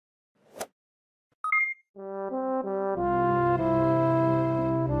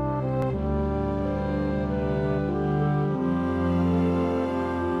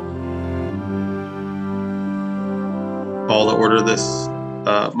order this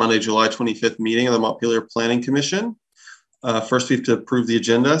Monday, July 25th meeting of the Montpelier Planning Commission. First, we have to approve the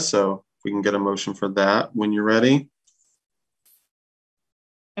agenda, so if we can get a motion for that when you're ready.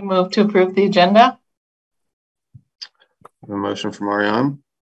 I move to approve the agenda. A motion from Ariane.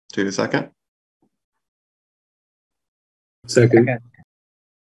 Do a second. Second.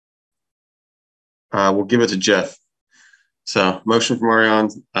 We'll give it to Jeff. So motion from Ariane,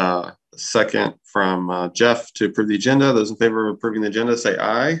 second from Jeff to approve the agenda. Those in favor of approving the agenda say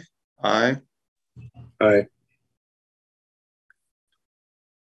aye. Aye. Aye.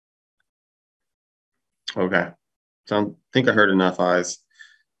 Okay. So I think I heard enough ayes.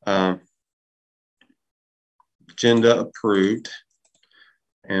 Agenda approved.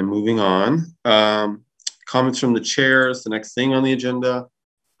 And moving on. Comments from the chairs, the next thing on the agenda.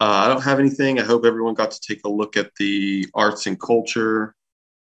 I don't have anything. I hope everyone got to take a look at the arts and culture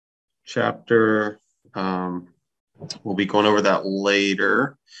chapter. We'll be going over that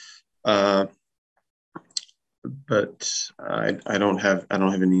later. But I don't have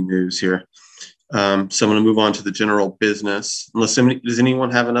any news here. So I'm going to move on to the general business. Unless does anyone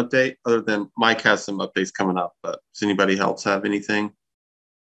have an update other than Mike has some updates coming up, but does anybody else have anything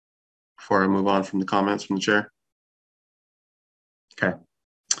before I move on from the comments from the chair? Okay.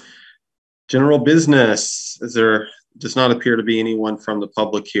 General business. There does not appear to be anyone from the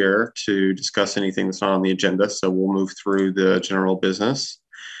public here to discuss anything that's not on the agenda. So we'll move through the general business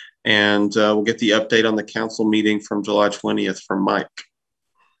and we'll get the update on the council meeting from July 20th from Mike.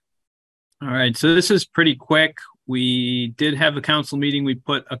 All right, so this is pretty quick. We did have a council meeting. We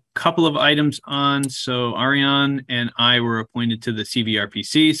put a couple of items on. So Ariane and I were appointed to the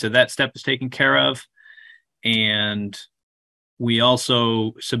CVRPC. So that step is taken care of. And we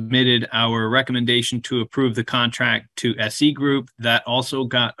also submitted our recommendation to approve the contract to SE Group. That also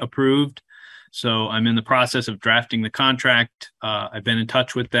got approved. So I'm in the process of drafting the contract. I've been in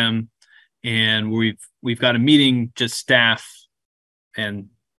touch with them, and we've got a meeting, just staff and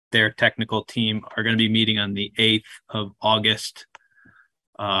their technical team are going to be meeting on the 8th of August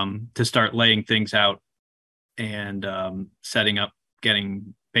to start laying things out and setting up,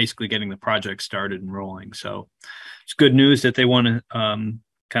 basically getting the project started and rolling. So it's good news that they want to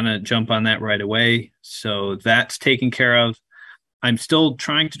kind of jump on that right away. So that's taken care of. I'm still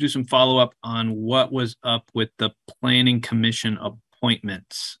trying to do some follow-up on what was up with the Planning Commission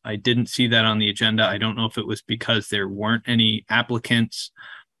appointments. I didn't see that on the agenda. I don't know if it was because there weren't any applicants,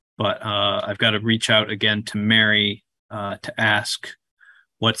 but I've got to reach out again to Mary to ask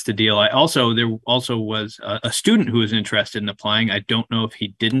what's the deal. There also was a student who was interested in applying. I don't know if he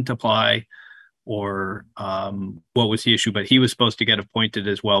didn't apply or what was the issue, but he was supposed to get appointed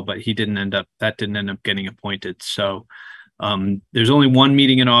as well, but that didn't end up getting appointed. So there's only one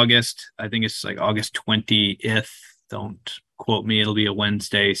meeting in August. I think it's like August 20th. Don't quote me. It'll be a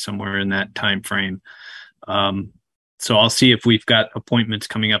Wednesday, somewhere in that time frame. So I'll see if we've got appointments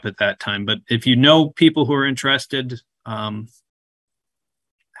coming up at that time. But if you know people who are interested, have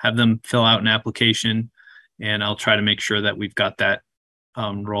them fill out an application, and I'll try to make sure that we've got that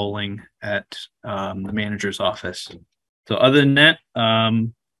rolling at the manager's office. So other than that,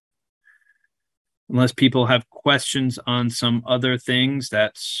 unless people have questions on some other things,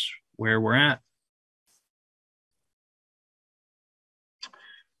 that's where we're at.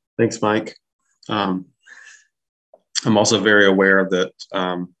 Thanks, Mike. I'm also very aware that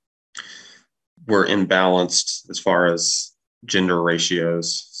we're imbalanced as far as gender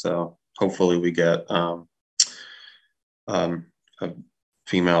ratios. So hopefully we get a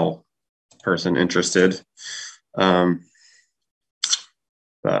female person interested. But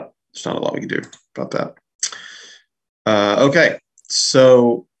there's not a lot we can do about that. Okay,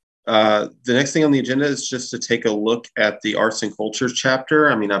 so the next thing on the agenda is just to take a look at the arts and cultures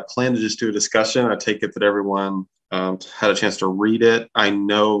chapter. I mean, I plan to just do a discussion. I take it that everyone had a chance to read it. I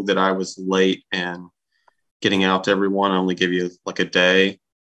know that I was late in getting out to everyone. I only give you like a day.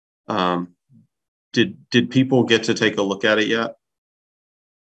 Did people get to take a look at it yet?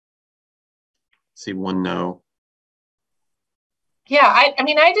 See one no. Yeah, I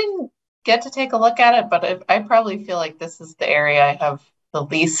mean, I didn't get to take a look at it, but I probably feel like this is the area I have the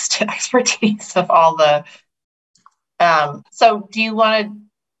least expertise of all the. So do you want to,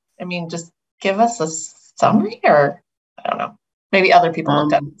 I mean, just give us a summary, or I don't know, maybe other people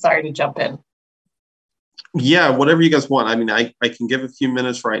looked at it. Sorry to jump in. Yeah, whatever you guys want. I mean, I can give a few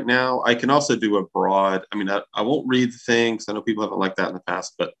minutes right now. I can also do a broad, I mean, I won't read the things. I know people haven't liked that in the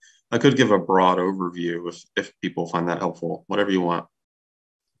past, but I could give a broad overview if people find that helpful, whatever you want.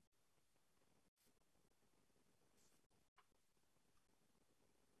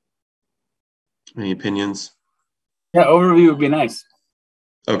 Any opinions? Yeah, overview would be nice.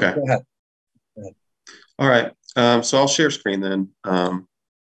 Okay. Go ahead. All right. So I'll share screen then.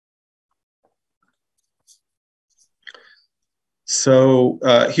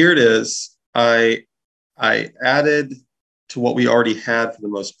 Here it is. I added to what we already had for the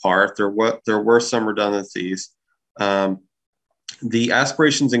most part. There were some redundancies. The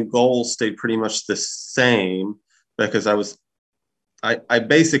aspirations and goals stayed pretty much the same because I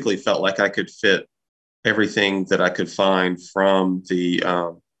basically felt like I could fit everything that I could find from the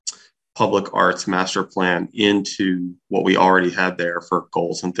public arts master plan into what we already had there for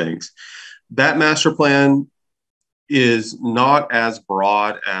goals and things. That master plan is not as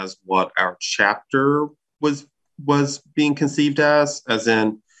broad as what our chapter was being conceived as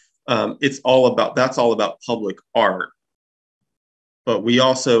in that's all about public art. But we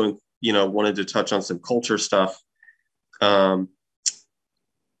also, wanted to touch on some culture stuff. I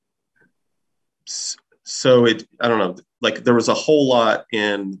don't know, like there was a whole lot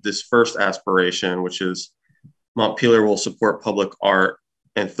in this first aspiration, which is Montpelier will support public art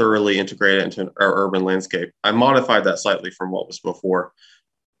and thoroughly integrate it into our urban landscape. I modified that slightly from what was before.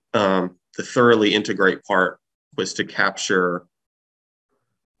 The thoroughly integrate part was to capture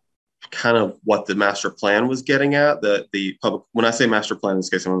kind of what the master plan was getting at. The public, when I say master plan in this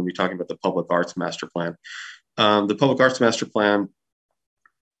case, I'm going to be talking about the public arts master plan. The public arts master plan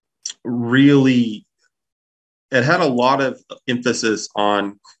really, it had a lot of emphasis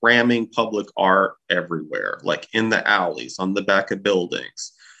on cramming public art everywhere, like in the alleys, on the back of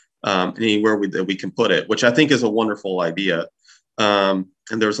buildings, anywhere that we can put it, which I think is a wonderful idea. And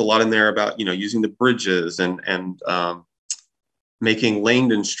there's a lot in there about, using the bridges and making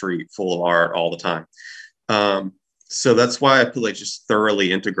Langdon Street full of art all the time. So that's why I put like just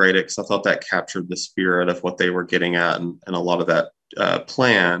thoroughly integrated, because I thought that captured the spirit of what they were getting at and a lot of that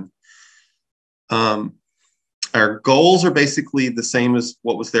plan. Our goals are basically the same as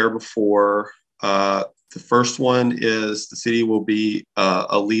what was there before. The first one is the city will be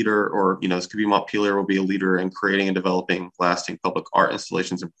a leader, or, this could be Montpelier will be a leader in creating and developing lasting public art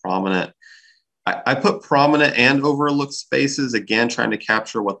installations and prominent. I put prominent and overlooked spaces, again, trying to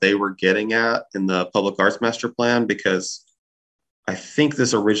capture what they were getting at in the public arts master plan, because I think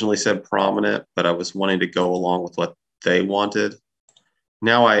this originally said prominent, but I was wanting to go along with what they wanted.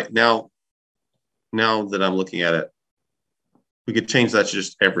 Now that I'm looking at it, we could change that to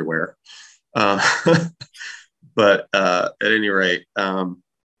just everywhere. But at any rate,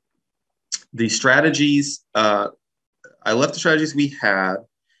 the strategies, I left the strategies we had.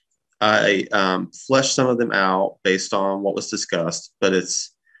 I fleshed some of them out based on what was discussed, but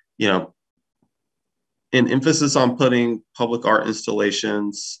it's, an emphasis on putting public art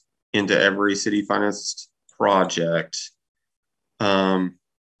installations into every city financed project.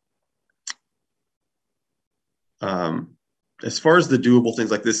 As far as the doable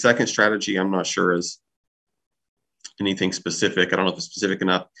things, like this second strategy, I'm not sure is anything specific. I don't know if it's specific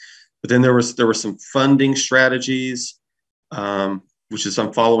enough. But then there were some funding strategies, which is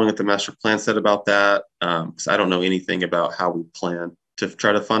I'm following what the master plan said about that, because I don't know anything about how we plan to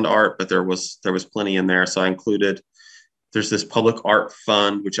try to fund art, but there was plenty in there. So I included, there's this public art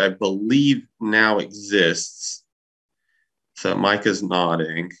fund, which I believe now exists. So Mike is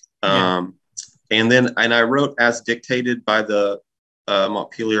nodding. Yeah. And I wrote as dictated by the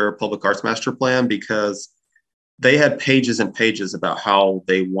Montpelier Public Arts Master Plan, because they had pages and pages about how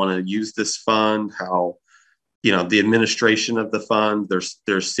they want to use this fund, how, the administration of the fund,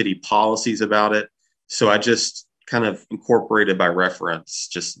 there's city policies about it. So I just kind of incorporated by reference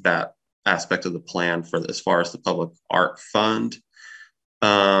just that aspect of the plan for as far as the public art fund.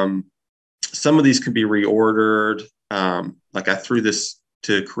 Some of these could be reordered. Like I threw this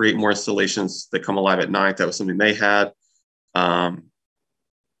to create more installations that come alive at night. That was something they had. I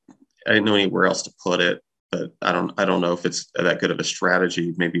didn't know anywhere else to put it, but I don't know if it's that good of a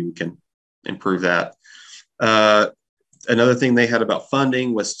strategy. Maybe we can improve that. Another thing they had about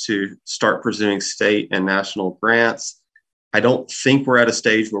funding was to start pursuing state and national grants. I don't think we're at a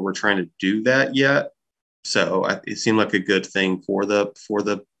stage where we're trying to do that yet. So it seemed like a good thing for the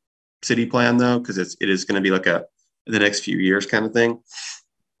city plan, though, because it is going to be like the next few years kind of thing.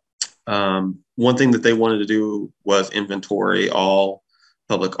 One thing that they wanted to do was inventory all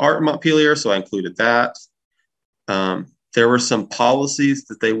public art in Montpelier, so I included that. There were some policies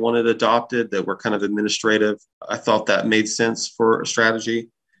that they wanted adopted that were kind of administrative. I thought that made sense for a strategy.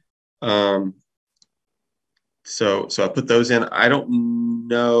 So I put those in. I don't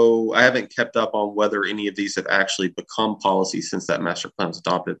know. I haven't kept up on whether any of these have actually become policies since that master plan was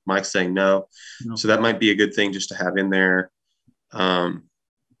adopted. Mike's saying no. So that might be a good thing just to have in there.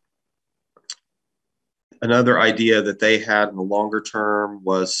 Another idea that they had in the longer term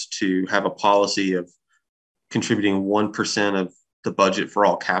was to have a policy of contributing 1% of the budget for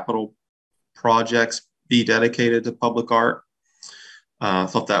all capital projects be dedicated to public art. I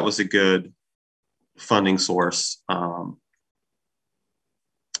thought that was a good funding source.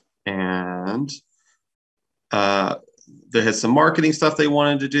 And they had some marketing stuff they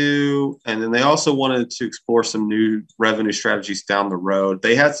wanted to do. And then they also wanted to explore some new revenue strategies down the road.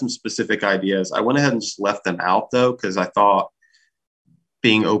 They had some specific ideas. I went ahead and just left them out, though, because I thought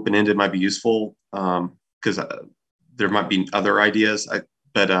being open-ended might be useful, because there might be other ideas.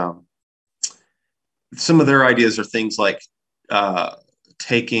 But some of their ideas are things like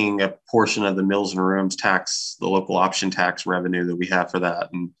taking a portion of the Mills and Rooms tax, the local option tax revenue that we have for that,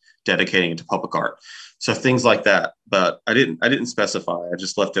 and dedicating it to public art. So things like that. But I didn't specify. I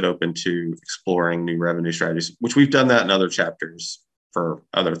just left it open to exploring new revenue strategies, which we've done that in other chapters for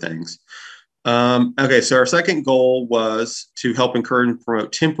other things. Okay, so our second goal was to help encourage and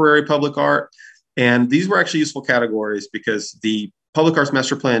promote temporary public art. And these were actually useful categories because the Public Arts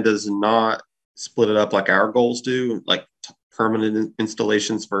Master Plan does not split it up like our goals do, like permanent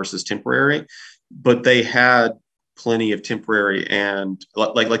installations versus temporary, but they had plenty of temporary, and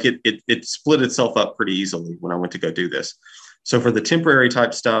it split itself up pretty easily when I went to go do this. So for the temporary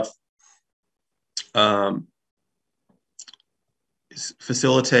type stuff,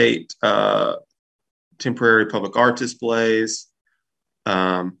 facilitate temporary public art displays,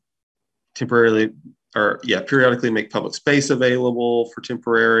 periodically make public space available for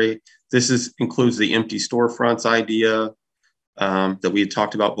temporary. This includes the empty storefronts idea that we had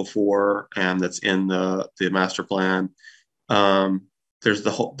talked about before, and that's in the master plan. There's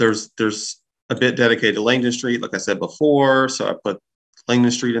a bit dedicated to Langdon Street, like I said before. So I put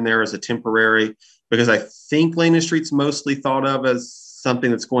Langdon Street in there as a temporary because I think Langdon Street's mostly thought of as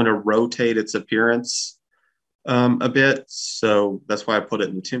something that's going to rotate its appearance a bit. So that's why I put it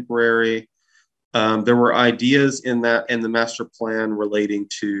in the temporary. There were ideas in the master plan relating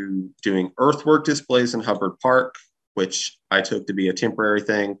to doing earthwork displays in Hubbard Park, which I took to be a temporary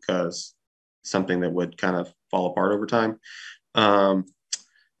thing because something that would kind of fall apart over time.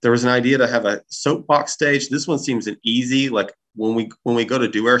 There was an idea to have a soapbox stage. This one seems an easy, like when we go to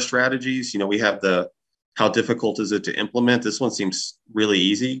do our strategies, we have how difficult is it to implement? This one seems really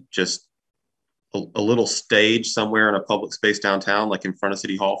easy. Just a little stage somewhere in a public space downtown, like in front of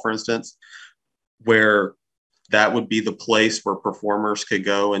City Hall, for instance, where that would be the place where performers could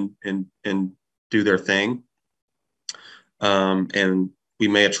go and do their thing. And we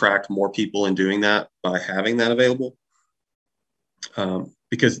may attract more people in doing that by having that available.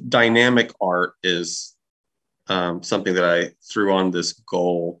 Because dynamic art is something that I threw on this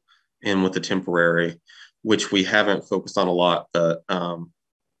goal in with the temporary, which we haven't focused on a lot, but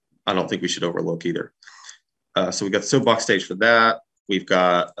I don't think we should overlook either. So we got the soapbox stage for that. We've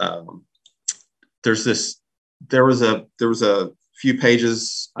got there was a few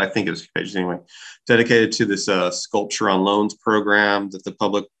pages, I think it was a few pages anyway, dedicated to this sculpture on loans program that the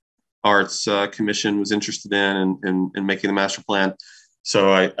Public Arts Commission was interested in making the master plan.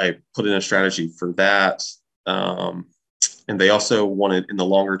 So I put in a strategy for that. And they also wanted in the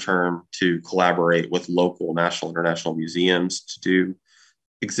longer term to collaborate with local, national, international museums to do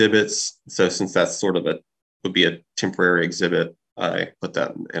exhibits. So since that's sort of would be a temporary exhibit, I put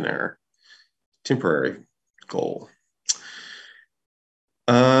that in our temporary goal.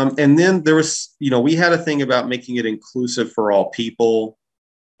 And then there was, we had a thing about making it inclusive for all people.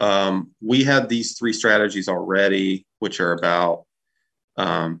 We had these 3 strategies already, which are about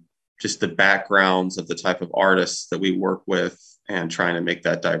just the backgrounds of the type of artists that we work with and trying to make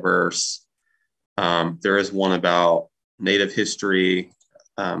that diverse. There is one about Native history.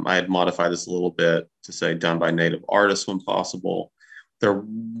 I had modified this a little bit to say done by Native artists when possible. There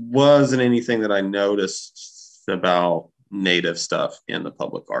wasn't anything that I noticed about Native stuff in the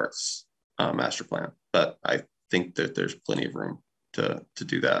public arts master plan, but I think that there's plenty of room to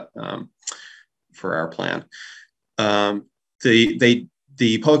do that for our plan.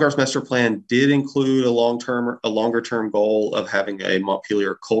 The public arts master plan did include a longer term goal of having a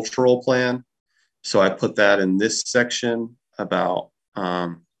Montpelier cultural plan. So I put that in this section about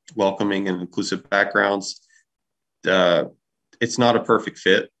welcoming and inclusive backgrounds. It's not a perfect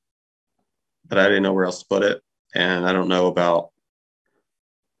fit, but I didn't know where else to put it. And I don't know I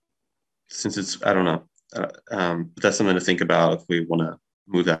don't know. But that's something to think about if we want to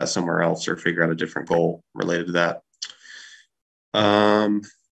move that somewhere else or figure out a different goal related to that. And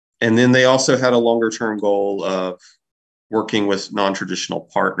then they also had a longer term goal of working with non-traditional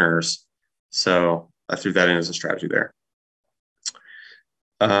partners. So I threw that in as a strategy there.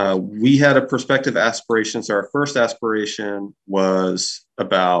 We had a prospective aspiration. So our first aspiration was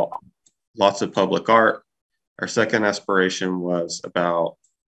about lots of public art. Our second aspiration was about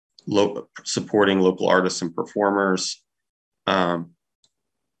supporting local artists and performers.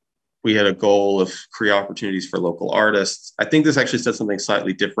 We had a goal of create opportunities for local artists. I think this actually said something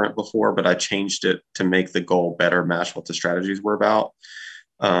slightly different before, but I changed it to make the goal better match what the strategies were about.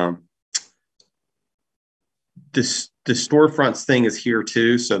 The storefronts thing is here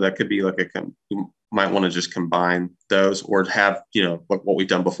too, so that could be like you might want to just combine those or have, like what we've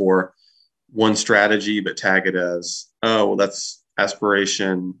done before, one strategy, but tag it as, oh, well, that's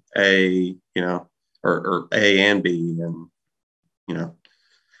aspiration A, or A and B, and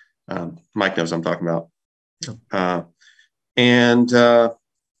Mike knows what I'm talking about.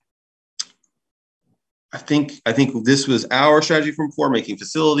 I think this was our strategy from before, making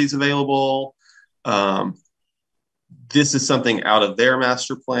facilities available. This is something out of their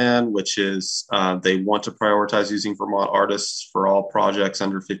master plan, which is they want to prioritize using Vermont artists for all projects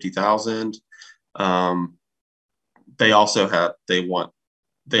under 50,000. They also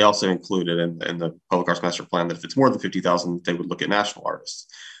included in the public arts master plan that if it's more than 50,000, they would look at national artists.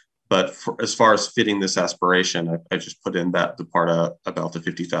 But as far as fitting this aspiration, I just put in the part about the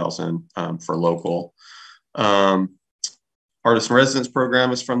 50,000 for local. Artist in residence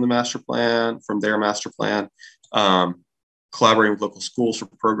program is from their master plan. Collaborating with local schools for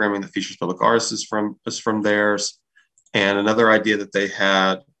programming that features public artists is from theirs. And another idea that they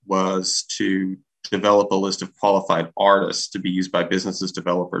had was to develop a list of qualified artists to be used by businesses,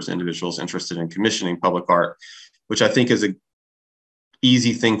 developers, individuals interested in commissioning public art, which I think is a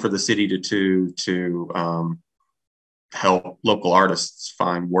easy thing for the city to help local artists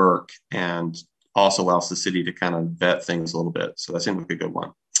find work, and also allows the city to kind of vet things a little bit. So that seemed like a good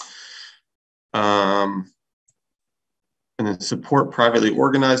one. And then support privately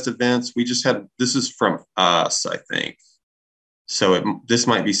organized events. This is from us, I think. So this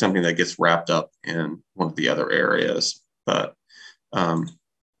might be something that gets wrapped up in one of the other areas, but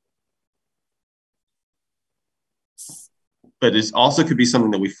it also could be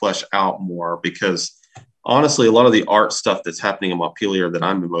something that we flesh out more, because honestly, a lot of the art stuff that's happening in Montpelier that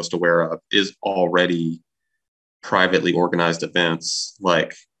I'm the most aware of is already privately organized events,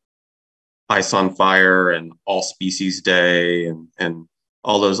 like Ice on Fire and All Species Day and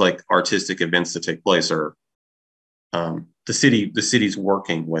all those like artistic events that take place are the city's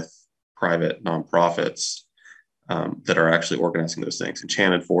working with private nonprofits that are actually organizing those things.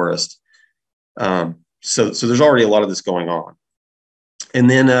 Enchanted Forest. So there's already a lot of this going on. And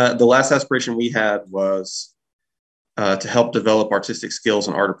then the last aspiration we had was to help develop artistic skills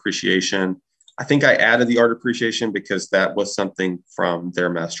and art appreciation. I think I added the art appreciation because that was something from their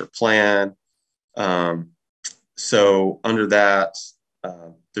master plan. So under that,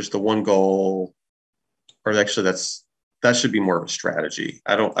 there's the one goal, or actually that should be more of a strategy.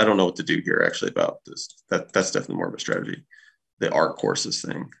 I don't know what to do here actually about this. That's definitely more of a strategy, the art courses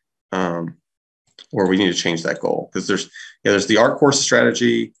thing. Or we need to change that goal, because there's the art course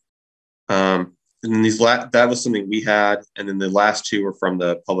strategy. And then that was something we had. And then the last two were from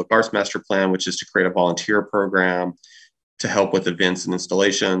the public arts master plan, which is to create a volunteer program to help with events and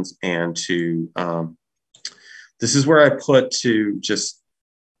installations, and this is where I put to just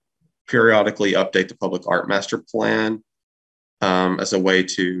periodically update the public art master plan as a way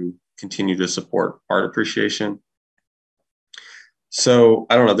to continue to support art appreciation. So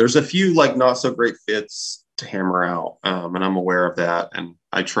I don't know, there's a few like not so great fits to hammer out, and I'm aware of that, and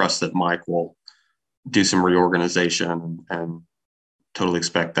I trust that Mike will do some reorganization and totally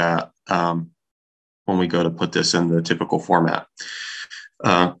expect that when we go to put this in the typical format.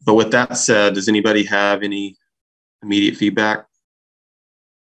 But with that said, does anybody have any immediate feedback?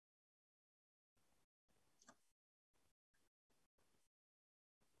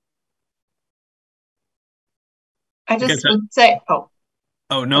 I just would say, oh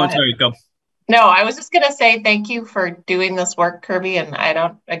no, it's all right, go. No, I was just going to say thank you for doing this work, Kirby. And I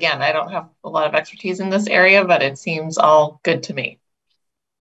don't have a lot of expertise in this area, but it seems all good to me.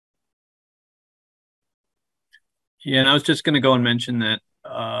 Yeah, and I was just going to go and mention that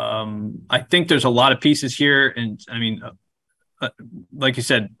I think there's a lot of pieces here. And I mean, like you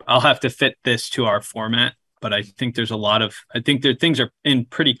said, I'll have to fit this to our format, but I think there's I think that things are in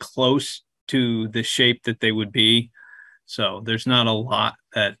pretty close to the shape that they would be. So there's not a lot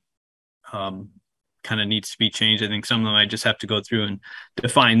that kind of needs to be changed. I think some of them I just have to go through and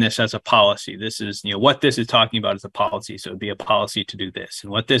define this as a policy. This is, what this is talking about is a policy. So it'd be a policy to do this.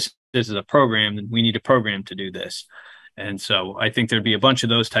 And what this is a program, then we need a program to do this. And so I think there'd be a bunch of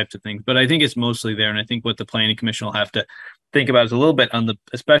those types of things, but I think it's mostly there. And I think what the planning commission will have to think about is a little bit on the,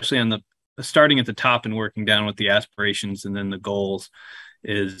 especially on the starting at the top and working down with the aspirations and then the goals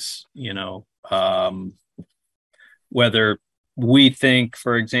is, whether we think,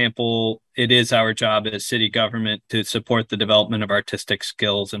 for example, it is our job as city government to support the development of artistic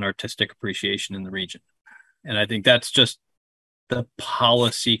skills and artistic appreciation in the region. And I think that's just the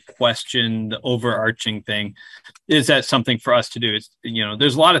policy question, the overarching thing. Is that something for us to do? It's,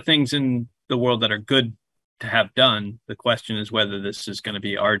 there's a lot of things in the world that are good to have done. The question is whether this is going to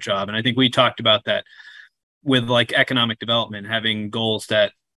be our job. And I think we talked about that with like economic development, having goals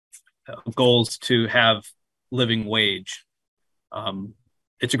to have living wage.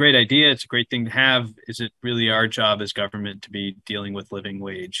 It's a great idea. It's a great thing to have. Is it really our job as government to be dealing with living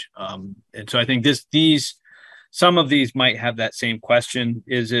wage? And so I think some of these might have that same question.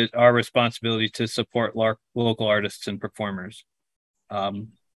 Is it our responsibility to support local artists and performers?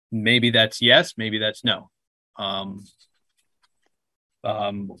 Maybe that's yes, maybe that's no.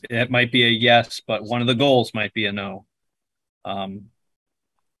 It might be a yes, but one of the goals might be a no.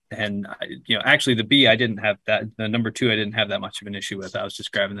 And actually the B, I didn't have that. The number 2, I didn't have that much of an issue with. I was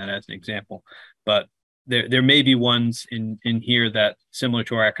just grabbing that as an example. But there may be ones in here that similar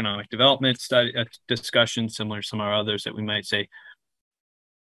to our economic development study discussion, similar to some of our others that we might say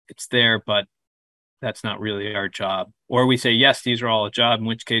it's there, but that's not really our job. Or we say, yes, these are all a job, in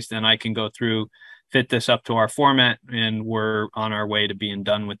which case then I can go through, fit this up to our format, and we're on our way to being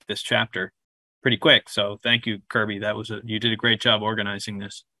done with this chapter pretty quick. So thank you, Kirby. You did a great job organizing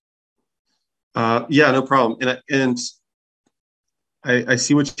this. Yeah, no problem. And I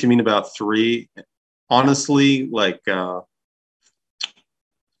see what you mean about 3. Honestly, like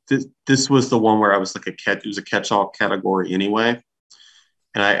this was the one where I was like it was a catch-all category anyway.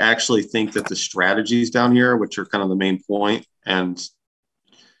 And I actually think that the strategies down here, which are kind of the main point, and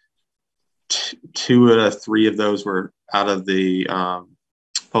 2 out of 3 of those were out of the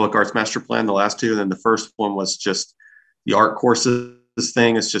public arts master plan, the last 2. And then the first one was just the art courses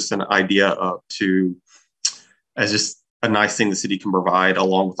thing. It's just an idea as just a nice thing the city can provide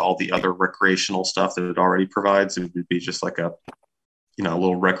along with all the other recreational stuff that it already provides. It would be just like a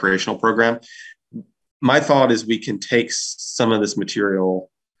little recreational program. My thought is we can take some of this material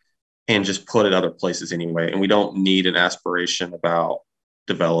and just put it other places anyway. And we don't need an aspiration about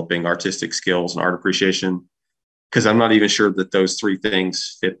developing artistic skills and art appreciation, because I'm not even sure that those 3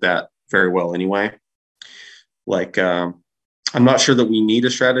 things fit that very well anyway. Like, I'm not sure that we need a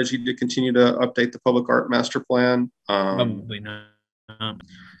strategy to continue to update the public art master plan. Probably not.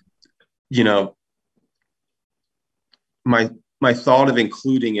 My thought of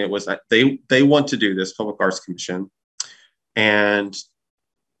including it was that they want to do this Public Arts Commission, and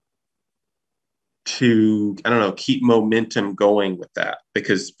to, I don't know, keep momentum going with that,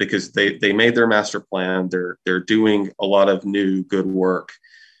 because they made their master plan. They're doing a lot of new good work.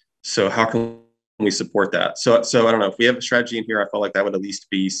 So how can we support that? So I don't know, if we have a strategy in here, I felt like that would at least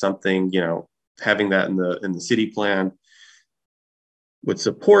be something, having that in the city plan would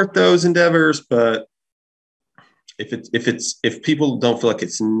support those endeavors. But if people don't feel like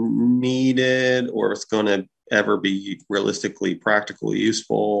it's needed, or it's going to ever be realistically practically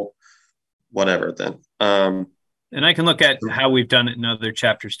useful, whatever, then. And I can look at how we've done it in other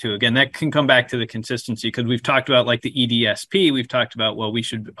chapters too. Again, that can come back to the consistency, because we've talked about like the EDSP. We've talked about, well, we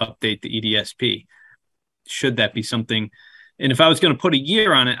should update the EDSP. Should that be something? And if I was going to put a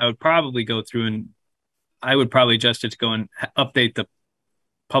year on it, I would probably go through and I would probably adjust it to go and update the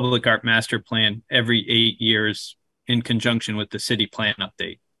public art master plan every 8 years in conjunction with the city plan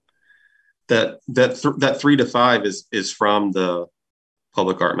update. That 3 to 5 is from the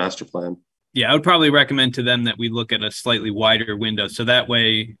public art master plan. Yeah, I would probably recommend to them that we look at a slightly wider window. So that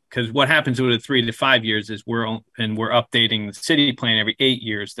way, because what happens with a 3 to 5 years is we're updating the city plan every 8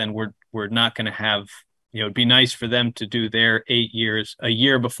 years, then we're not going to have, it'd be nice for them to do their 8 years a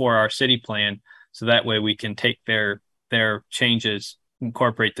year before our city plan. So that way we can take their changes,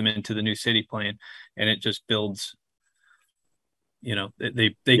 incorporate them into the new city plan, and it just builds,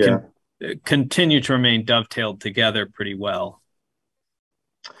 they can continue to remain dovetailed together pretty well.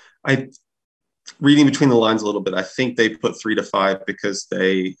 Reading between the lines a little bit, I think they put 3 to 5 because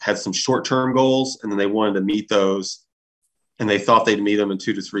they had some short-term goals, and then they wanted to meet those, and they thought they'd meet them in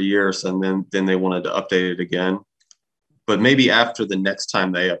 2 to 3 years, and then they wanted to update it again. But maybe after the next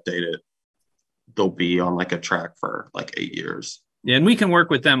time they update it, they'll be on like a track for like 8 years. Yeah, and we can work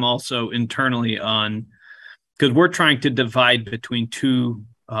with them also internally on, because we're trying to divide between 2.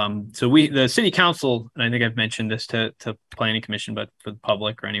 So the city council, and I think I've mentioned this to planning commission, but for the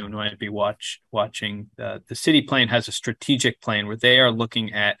public or anyone who might be watching, the city plan has a strategic plan where they are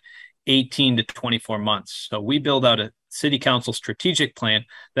looking at 18 to 24 months. So we build out city council strategic plan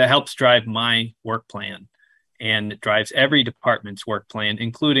that helps drive my work plan, and it drives every department's work plan,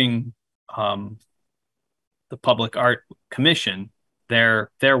 including the Public Art Commission, their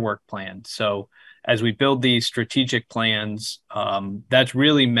work plan. So as we build these strategic plans, that's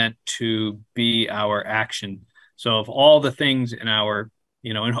really meant to be our action. So of all the things in our,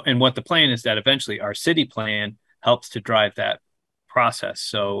 and what the plan is, that eventually our city plan helps to drive that process.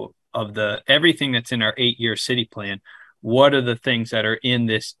 So of everything that's in our 8-year city plan, what are the things that are in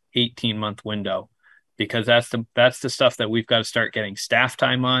this 18-month window? Because that's the stuff that we've got to start getting staff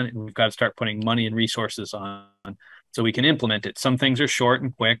time on, and we've got to start putting money and resources on so we can implement it. Some things are short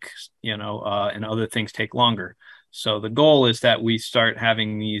and quick, and other things take longer. So the goal is that we start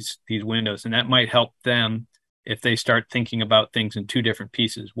having these windows, and that might help them if they start thinking about things in 2 different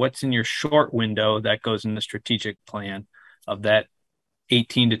pieces. What's in your short window that goes in the strategic plan of that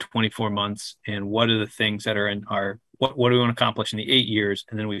 18 to 24 months, and what are the things that are in what do we want to accomplish in the 8 years?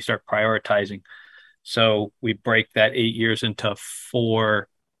 And then we start prioritizing. So we break that 8 years into 4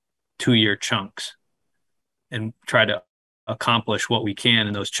 2-year chunks and try to accomplish what we can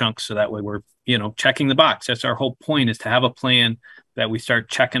in those chunks. So that way we're, checking the box. That's our whole point, is to have a plan that we start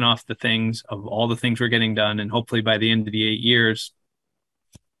checking off the things of all the things we're getting done. And hopefully by the end of the 8 years,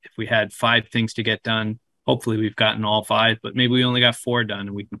 if we had 5 things to get done, hopefully we've gotten all 5, but maybe we only got 4 done,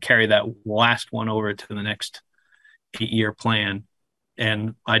 and we can carry that last one over to the next 8-year plan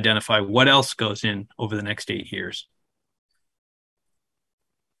and identify what else goes in over the next 8 years.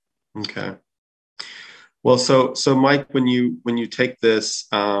 Okay. Well, so Mike, when you take this,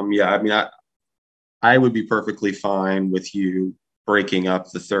 I would be perfectly fine with you breaking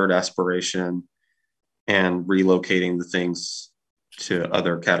up the 3rd aspiration and relocating the things to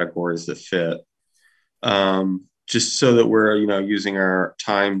other categories that fit, just so that we're, using our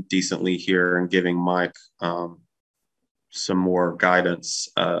time decently here and giving Mike some more guidance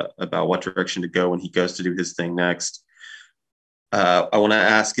about what direction to go when he goes to do his thing next. I want to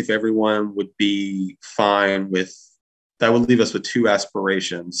ask if everyone would be fine with that. Would leave us with 2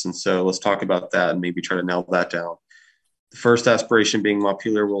 aspirations. And so let's talk about that and maybe try to nail that down. The first aspiration being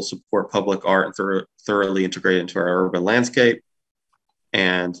Montpelier will support public art and thoroughly integrate into our urban landscape.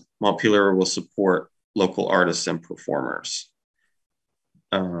 And Montpelier will support local artists and performers.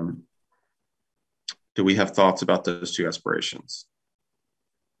 Do we have thoughts about those 2 aspirations?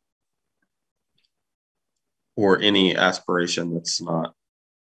 Or any aspiration that's not,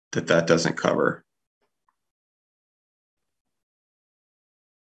 that doesn't cover?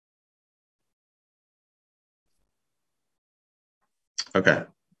 Okay.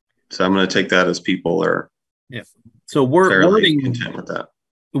 So I'm going to take that as people are So fairly content with that.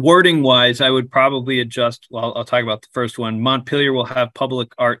 Wording wise, I would probably adjust. Well, I'll talk about the first one. Montpelier will have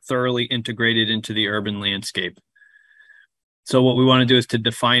public art thoroughly integrated into the urban landscape. So what we want to do is to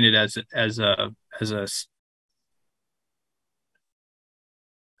define it as an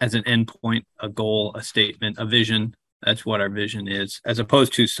endpoint, a goal, a statement, a vision. That's what our vision is, as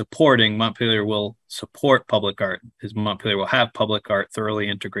opposed to supporting. Montpelier will support public art, because Montpelier will have public art thoroughly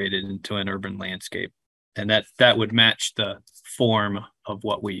integrated into an urban landscape. And that would match the form of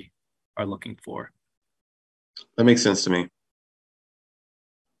what we are looking for. That makes sense to me.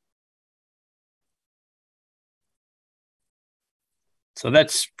 So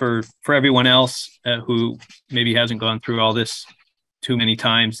that's for everyone else who maybe hasn't gone through all this too many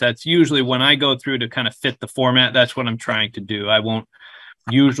times. That's usually when I go through to kind of fit the format. That's what I'm trying to do. I won't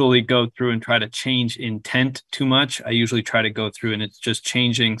usually go through and try to change intent too much. I usually try to go through and it's just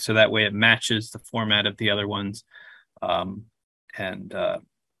changing so that way it matches the format of the other ones. And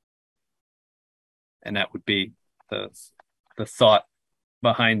that would be the thought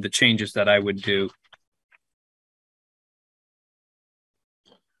behind the changes that I would do.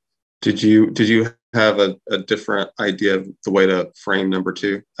 Did you have a different idea of the way to frame number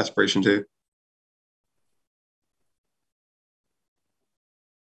 2, aspiration 2?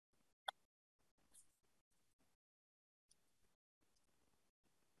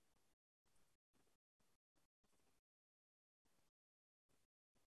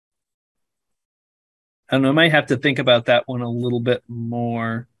 I don't know, I might have to think about that one a little bit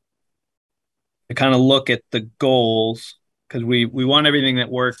more to kind of look at the goals, because we want everything that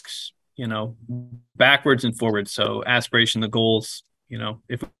works, backwards and forwards. So aspiration, the goals,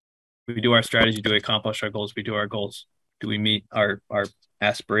 if we do our strategy, do we accomplish our goals? We do our goals. Do we meet our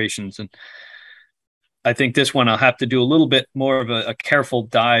aspirations? And I think this one I'll have to do a little bit more of a careful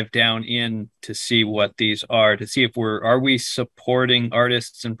dive down in to see what these are, to see if are we supporting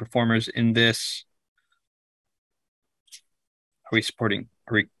artists and performers in this? Are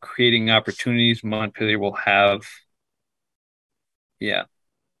we creating opportunities Montpelier will have Yeah,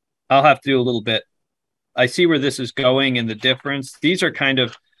 I'll have to do a little bit. I see where this is going and the difference. These are kind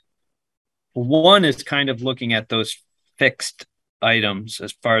of, one is kind of looking at those fixed items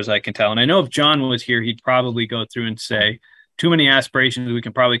as far as I can tell. And I know if John was here, he'd probably go through and say, too many aspirations. We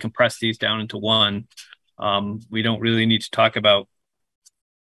can probably compress these down into one. We don't really need to talk about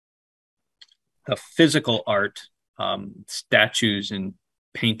the physical art, statues and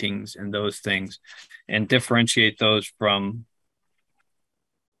paintings and those things, and differentiate those from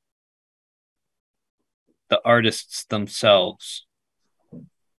the artists themselves.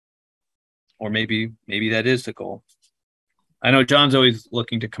 Or maybe that is the goal. I know John's always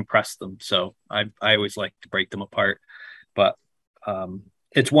looking to compress them, so I always like to break them apart. But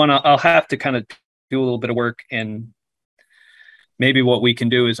it's one I'll have to kind of do a little bit of work, and maybe what we can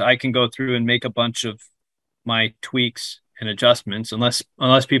do is I can go through and make a bunch of my tweaks and adjustments, unless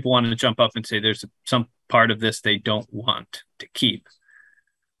people want to jump up and say there's some part of this they don't want to keep.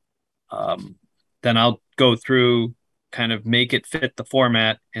 Then I'll go through, kind of make it fit the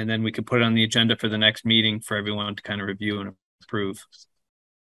format, and then we can put it on the agenda for the next meeting for everyone to kind of review and approve.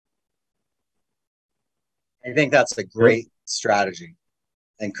 I think that's a great strategy.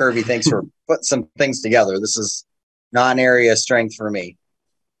 And Kirby, thanks for putting some things together. This is not an area of strength for me.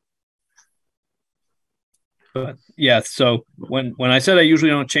 But yeah, so when I said I usually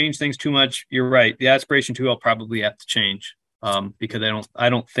don't change things too much, you're right. The aspiration 2 I'll probably have to change, because I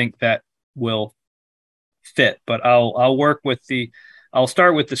don't think that will fit. But I'll work with I'll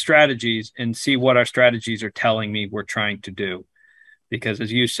start with the strategies and see what our strategies are telling me we're trying to do. Because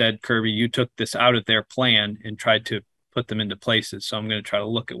as you said, Kirby, you took this out of their plan and tried to put them into places. So I'm going to try to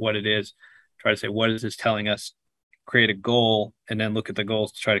look at what it is, try to say, what is this telling us? Create a goal, and then look at the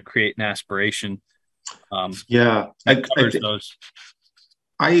goals to try to create an aspiration. Yeah, I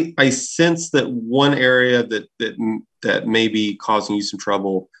sense that one area that may be causing you some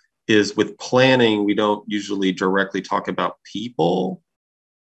trouble is with planning. We don't usually directly talk about people.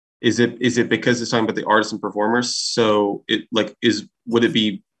 Is it because it's talking about the artists and performers? So would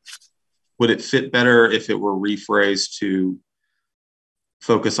it fit better if it were rephrased to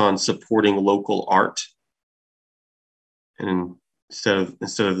focus on supporting local art, and instead of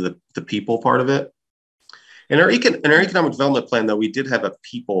the people part of it? In our economic development plan, though, we did have a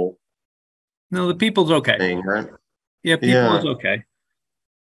people. No, the people's okay. Thing, right? Yeah, people is okay.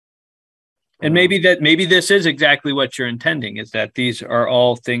 And maybe this is exactly what you're intending, is that these are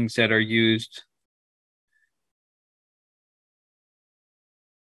all things that are used.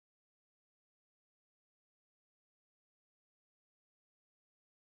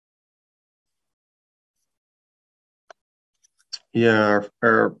 Yeah,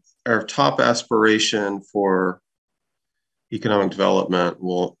 our top aspiration for economic development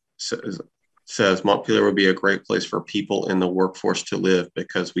says Montpelier would be a great place for people in the workforce to live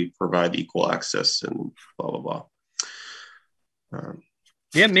because we provide equal access and blah blah blah.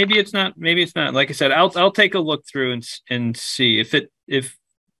 Yeah, maybe it's not. Maybe it's not. Like I said, I'll take a look through and see if it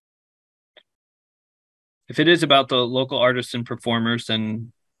is about the local artists and performers,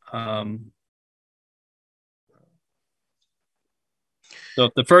 then. So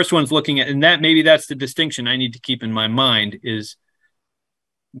if the first one's looking at, and that maybe that's the distinction I need to keep in my mind, is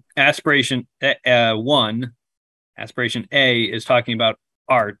aspiration 1, aspiration A is talking about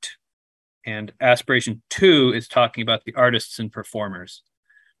art, and aspiration 2 is talking about the artists and performers.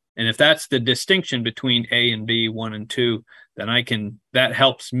 And if that's the distinction between A and B, 1 and 2, then that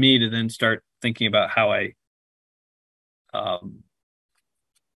helps me to then start thinking about how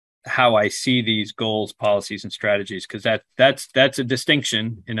I see these goals, policies, and strategies, because that's a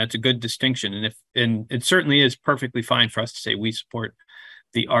distinction, and that's a good distinction. And it certainly is perfectly fine for us to say we support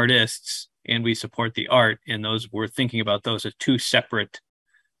the artists and we support the art, and we're thinking about those as two separate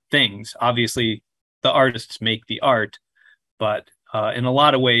things. Obviously, the artists make the art, but in a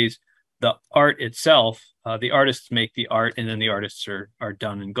lot of ways, the art itself, the artists make the art, and then the artists are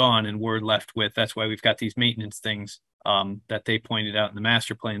done and gone, and we're left with. That's why we've got these maintenance things that they pointed out in the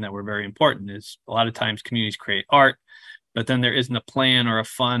master plan that were very important. Is a lot of times communities create art, but then there isn't a plan or a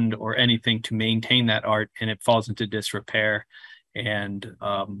fund or anything to maintain that art, and it falls into disrepair, and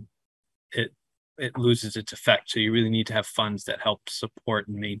it loses its effect. So you really need to have funds that help support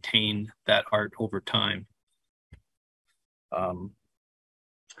and maintain that art over time.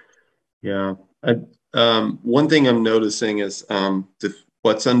 Yeah. One thing I'm noticing is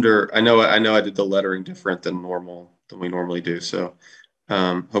what's under. I know I did the lettering different than we normally do. So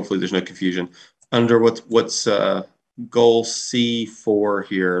hopefully there's no confusion. Under what's goal C4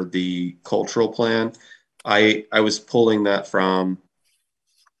 here, the cultural plan. I was pulling that from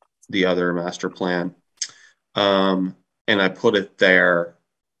the other master plan, and and I put it there,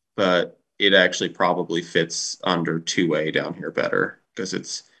 but it actually probably fits under 2A down here better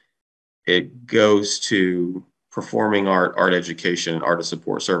because it goes to performing art, art education, and artist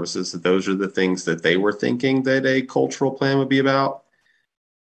support services. So those are the things that they were thinking that a cultural plan would be about.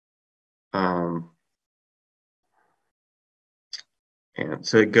 And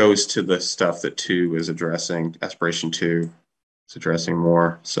so it goes to the stuff that 2 is addressing. Aspiration 2 is addressing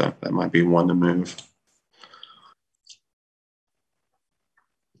more. So that might be one to move.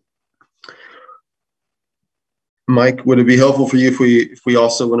 Mike, would it be helpful for you if we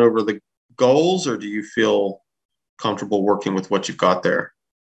also went over the goals, or do you feel comfortable working with what you've got there?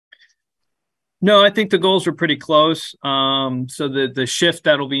 No, I think the goals are pretty close. So the shift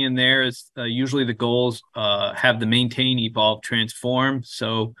that'll be in there is usually the goals have the maintain, evolve, transform.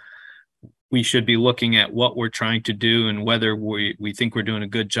 So we should be looking at what we're trying to do and whether we think we're doing a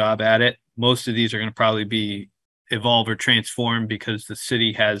good job at it. Most of these are going to probably be evolve or transform because the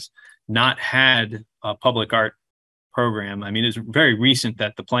city has not had a public art program. I mean, it's very recent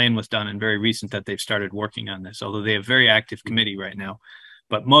that the plan was done and very recent that they've started working on this, although they have a very active committee right now.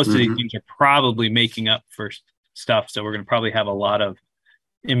 But most of these things are probably making up for stuff. So we're going to probably have a lot of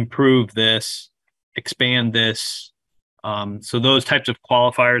improve this, expand this. So those types of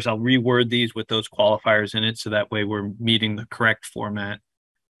qualifiers, I'll reword these with those qualifiers in it. So that way we're meeting the correct format.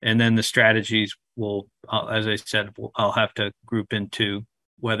 And then the strategies will, as I said, I'll have to group into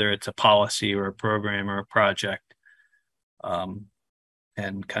whether it's a policy or a program or a project,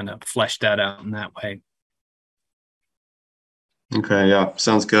 and kind of flesh that out in that way. Okay, yeah,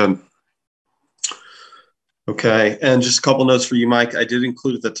 sounds good. Okay, and just a couple notes for you, Mike. I did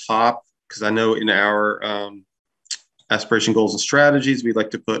include at the top, because I know in our aspiration goals and strategies, we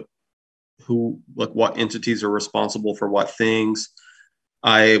like to put what entities are responsible for what things.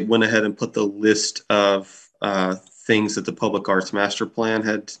 I went ahead and put the list of things that the Public Arts Master Plan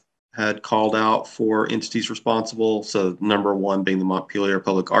had called out for entities responsible. So number 1 being the Montpelier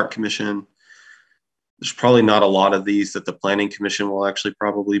Public Art Commission. There's probably not a lot of these that the Planning Commission will actually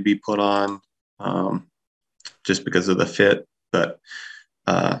probably be put on, just because of the fit. But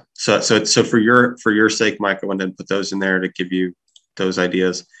so for your sake, Mike, I went ahead and put those in there to give you those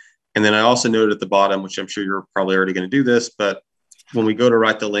ideas. And then I also noted at the bottom, which I'm sure you're probably already going to do this, but when we go to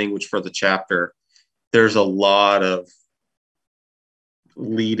write the language for the chapter, there's a lot of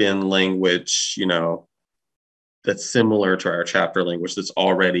lead-in language, that's similar to our chapter language that's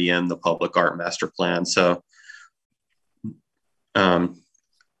already in the Public Art Master Plan. So, I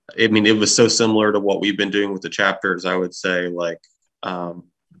mean, it was so similar to what we've been doing with the chapters. I would say, like,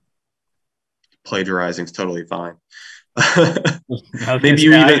 plagiarizing is totally fine. Maybe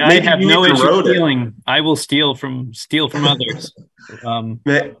you even I have no issue stealing. I will steal from others. Well,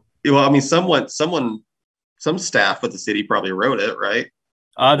 I mean, some staff at the city probably wrote it, right?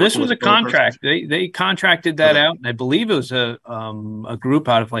 This was a contract. They contracted that out, and I believe it was a group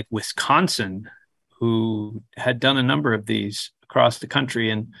out of like Wisconsin who had done a number of these across the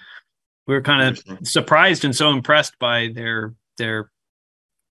country, and we were kind of surprised and so impressed by their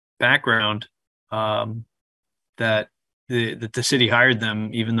background that the city hired them,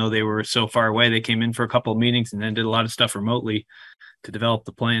 even though they were so far away. They came in for a couple of meetings and then did a lot of stuff remotely to develop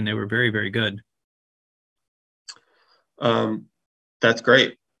the plan. They were very, very good. That's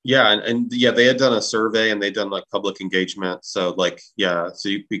great. Yeah. And yeah, they had done a survey and they'd done like public engagement. So like, yeah,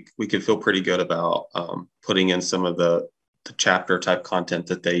 so we could feel pretty good about putting in some of the chapter type content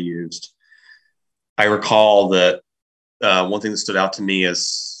that they used. I recall that one thing that stood out to me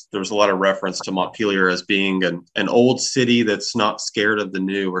is there was a lot of reference to Montpelier as being an old city that's not scared of the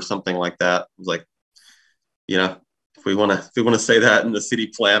new or something like that. It was like, if we want to say that in the city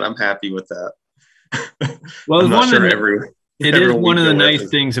plan, I'm happy with that. Well, I'm not sure everyone. It is one of the nice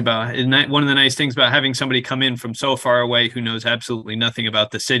things about having somebody come in from so far away who knows absolutely nothing about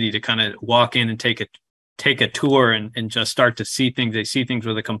the city to kind of walk in and take a tour and just start to see things. They see things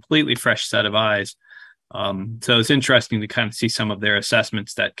with a completely fresh set of eyes. So it's interesting to kind of see some of their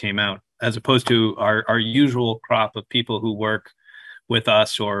assessments that came out, as opposed to our usual crop of people who work with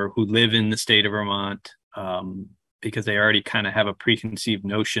us or who live in the state of Vermont, because they already kind of have a preconceived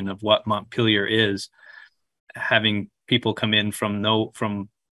notion of what Montpelier is. Having people come in from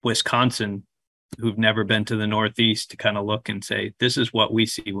Wisconsin who've never been to the Northeast to kind of look and say, this is what we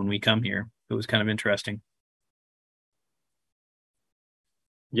see when we come here. It was kind of interesting.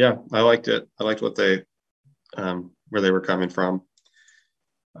 Yeah, I liked it. I liked what they, where they were coming from.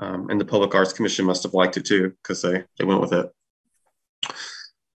 And the Public Arts Commission must have liked it too, because they went with it.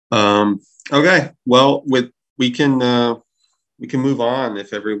 Okay, well, we can move on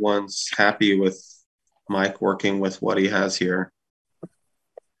if everyone's happy with Mike working with what he has here.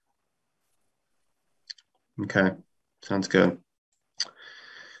 Okay, sounds good.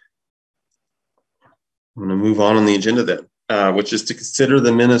 I'm going to move on the agenda then, which is to consider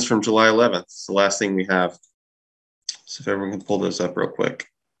the minutes from July 11th. It's the last thing we have. So if everyone can pull those up real quick,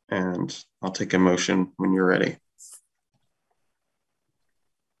 and I'll take a motion when you're ready.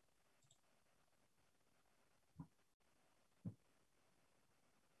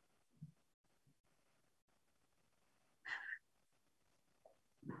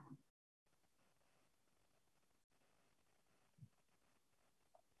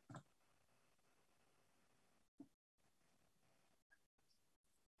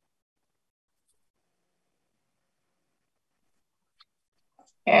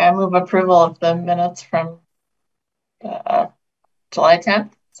 Yeah, I move approval of the minutes from July 10th.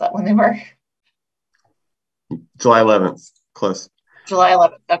 Is that when they were? July 11th, close. July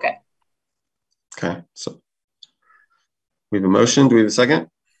 11th. Okay. Okay, so we have a motion. Do we have a second?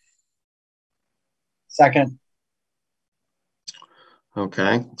 Second.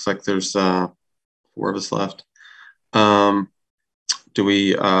 Okay, looks like there's 4 of us left. Do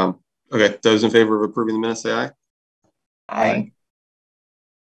we, okay, those in favor of approving the minutes, say aye. Aye.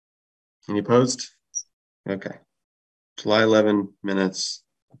 Any opposed? Okay. July 11 minutes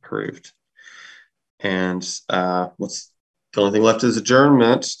approved. And what's the only thing left is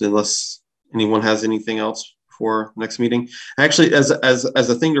adjournment, unless anyone has anything else for next meeting. Actually, as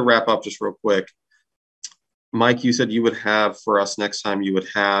a thing to wrap up just real quick, Mike, you said you would have for us next time, you would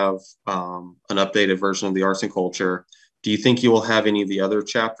have an updated version of the arts and culture. Do you think you will have any of the other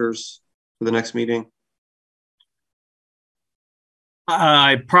chapters for the next meeting?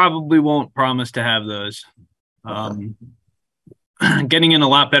 I probably won't promise to have those. Getting in a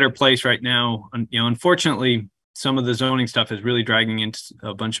lot better place right now. Unfortunately, some of the zoning stuff is really dragging into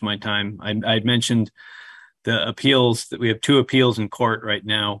a bunch of my time. I'd mentioned the appeals, that we have 2 appeals in court right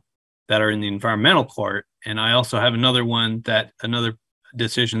now that are in the environmental court. And I also have another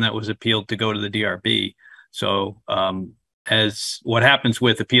decision that was appealed to go to the DRB. So as what happens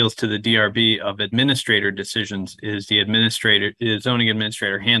with appeals to the DRB of administrator decisions is the zoning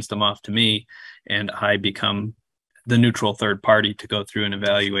administrator hands them off to me, and I become the neutral third party to go through and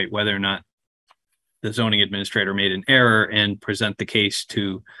evaluate whether or not the zoning administrator made an error and present the case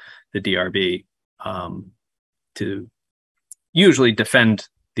to the DRB to usually defend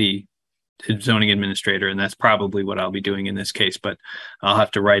the zoning administrator. And that's probably what I'll be doing in this case, but I'll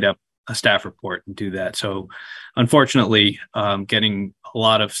have to write up a staff report and do that. So unfortunately, getting a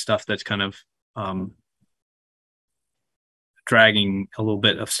lot of stuff that's kind of dragging a little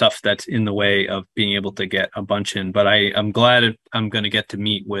bit of stuff that's in the way of being able to get a bunch in. But I'm glad I'm going to get to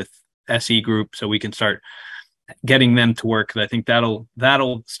meet with SE Group so we can start getting them to work. I think that'll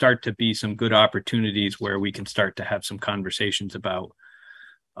start to be some good opportunities where we can start to have some conversations about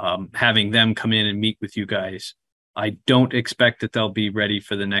having them come in and meet with you guys. I don't expect that they'll be ready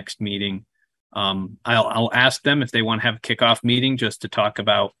for the next meeting. I'll ask them if they want to have a kickoff meeting just to talk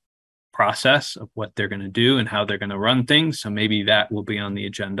about process of what they're going to do and how they're going to run things. So maybe that will be on the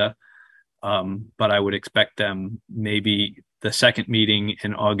agenda. But I would expect them maybe the second meeting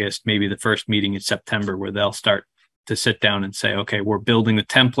in August, maybe the first meeting in September, where they'll start to sit down and say, okay, we're building the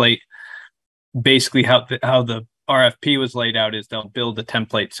template. Basically how the RFP was laid out is they'll build the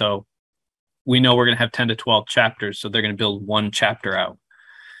template. So we know we're going to have 10 to 12 chapters. So they're going to build 1 chapter out.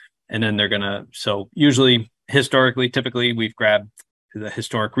 And then they're going to, so usually, historically, typically we've grabbed the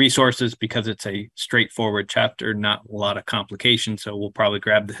historic resources because it's a straightforward chapter, not a lot of complication. So we'll probably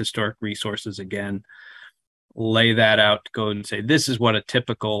grab the historic resources again, lay that out, go and say, this is what a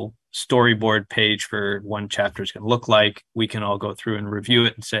typical storyboard page for 1 chapter is going to look like. We can all go through and review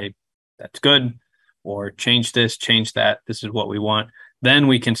it and say, that's good, or change this, change that. This is what we want. Then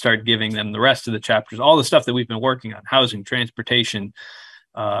we can start giving them the rest of the chapters, all the stuff that we've been working on: housing, transportation,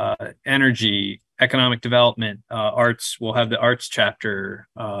 energy, economic development, arts. We'll have the arts chapter.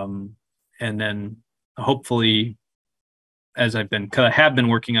 And then hopefully, because I have been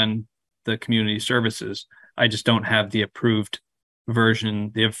working on the community services, I just don't have the approved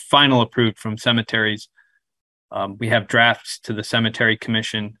version, the final approved from cemeteries. We have drafts to the cemetery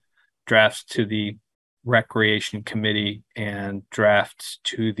commission, drafts to the recreation committee, and drafts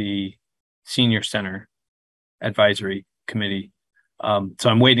to the senior center advisory committee. So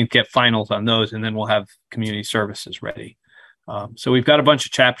I'm waiting to get finals on those, and then we'll have community services ready. So we've got a bunch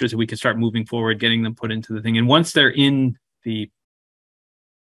of chapters that we can start moving forward, getting them put into the thing. And once they're in the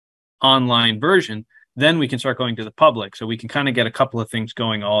online version, then we can start going to the public. So we can kind of get a couple of things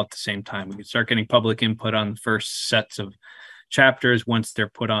going all at the same time. We can start getting public input on the first sets of chapters once they're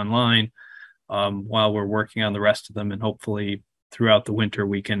put online. while we're working on the rest of them, and hopefully throughout the winter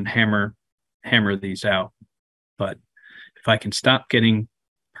we can hammer these out. But if I can stop getting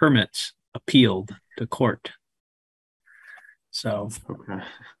permits appealed to court. So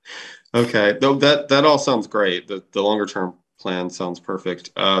okay. Though that all sounds great. The longer term plan sounds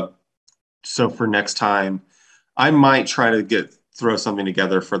perfect. So for next time, I might try to throw something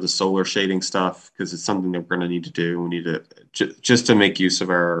together for the solar shading stuff, because it's something that we're going to need to do. We need to just to make use of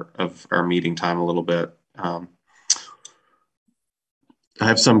our meeting time a little bit. I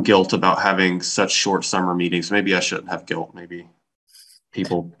have some guilt about having such short summer meetings. Maybe I shouldn't have guilt. Maybe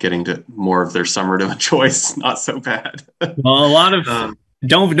people getting to more of their summer to enjoy is not so bad. Well, a lot of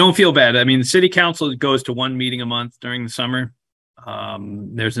don't feel bad. I mean, the city council goes to one meeting a month during the summer.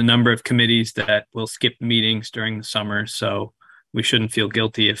 There's a number of committees that will skip meetings during the summer, so we shouldn't feel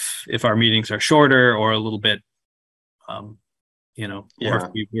guilty if our meetings are shorter or a little bit, or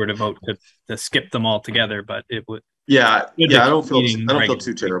if we were to vote to skip them all together. But it would. Yeah. I don't feel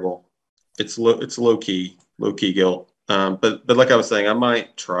too terrible. It's low key guilt. But like I was saying, I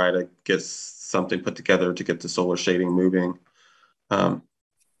might try to get something put together to get the solar shading moving.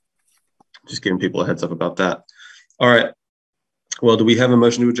 Just giving people a heads up about that. All right. Well, do we have a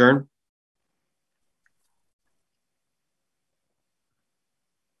motion to adjourn?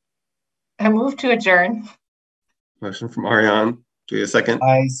 I move to adjourn. Motion from Ariane. Do we have a second?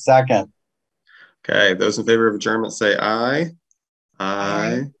 I second. Okay. Those in favor of adjournment say aye.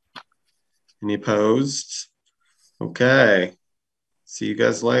 Aye. Any opposed? Okay. See you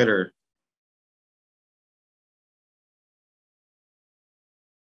guys later.